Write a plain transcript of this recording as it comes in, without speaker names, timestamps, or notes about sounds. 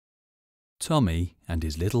Tommy and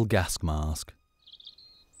his little gas mask.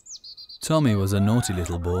 Tommy was a naughty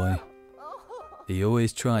little boy. He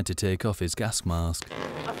always tried to take off his gas mask.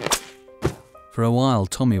 For a while,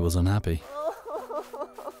 Tommy was unhappy.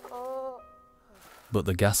 But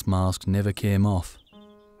the gas mask never came off.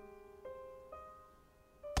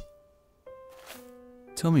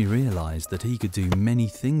 Tommy realised that he could do many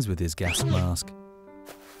things with his gas mask.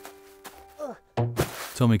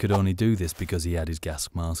 Tommy could only do this because he had his gas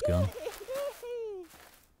mask on.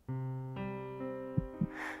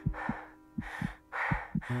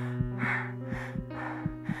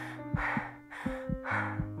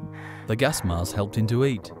 The gas mask helped him to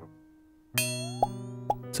eat.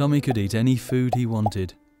 Tommy could eat any food he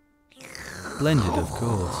wanted. Blended, of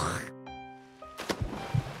course.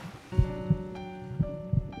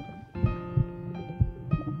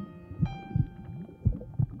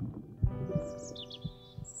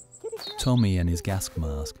 Tommy and his gas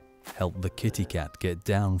mask helped the kitty cat get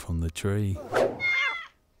down from the tree.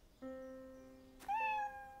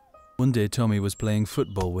 One day Tommy was playing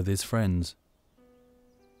football with his friends,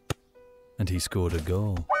 and he scored a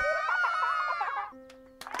goal.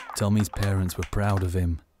 Tommy's parents were proud of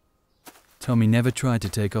him. Tommy never tried to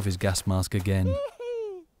take off his gas mask again.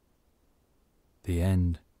 The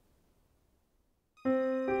end.